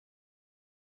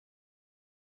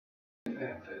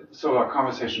So our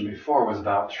conversation before was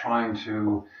about trying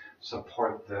to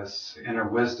support this inner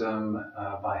wisdom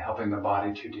by helping the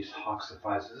body to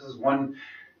detoxify. So this is one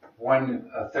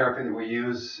therapy that we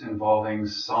use involving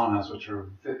saunas, which are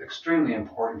extremely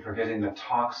important for getting the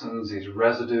toxins, these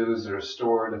residues that are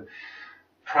stored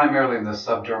primarily in the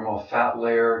subdermal fat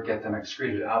layer, get them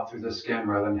excreted out through the skin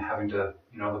rather than having to,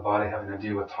 the body having to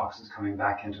deal with toxins coming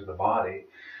back into the body.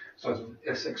 So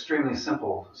it's extremely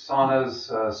simple.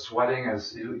 Saunas, sweating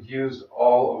is used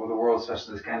all over the world,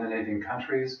 especially the Scandinavian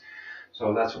countries.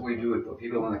 So that's what we do. We put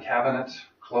people in the cabinet,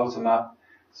 close them up,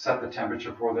 set the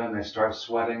temperature for them. They start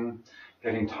sweating,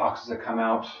 getting toxins that come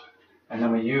out. And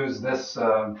then we use this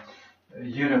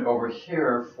unit over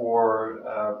here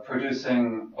for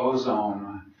producing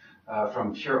ozone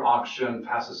from pure oxygen,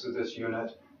 passes through this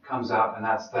unit, comes out, and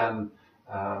that's then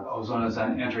ozone is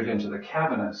then entered into the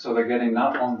cabinet. So they're getting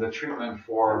not only the treatment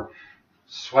for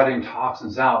sweating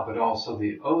toxins out, but also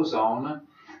the ozone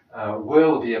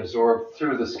will be absorbed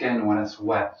through the skin when it's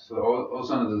wet. So the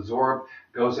ozone is absorbed,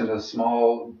 goes into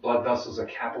small blood vessels or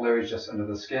capillaries just under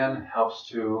the skin, helps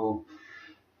to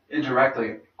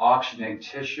indirectly oxygenate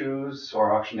tissues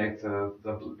or oxygenate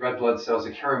the red blood cells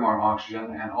that carry more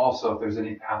oxygen, and also if there's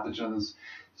any pathogens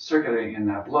circulating in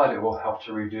that blood, it will help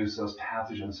to reduce those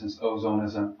pathogens, since ozone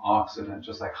is an oxidant,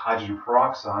 just like hydrogen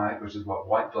peroxide, which is what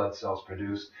white blood cells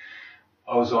produce.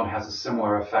 Ozone has a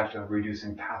similar effect of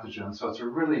reducing pathogens. So it's a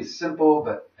really simple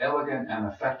but elegant and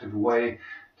effective way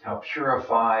to help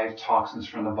purify toxins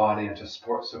from the body and to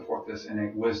support this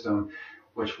innate wisdom,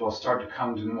 which will start to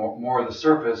come to more of the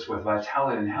surface with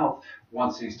vitality and health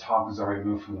once these toxins are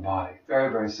removed from the body. Very,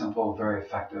 very simple, very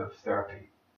effective therapy.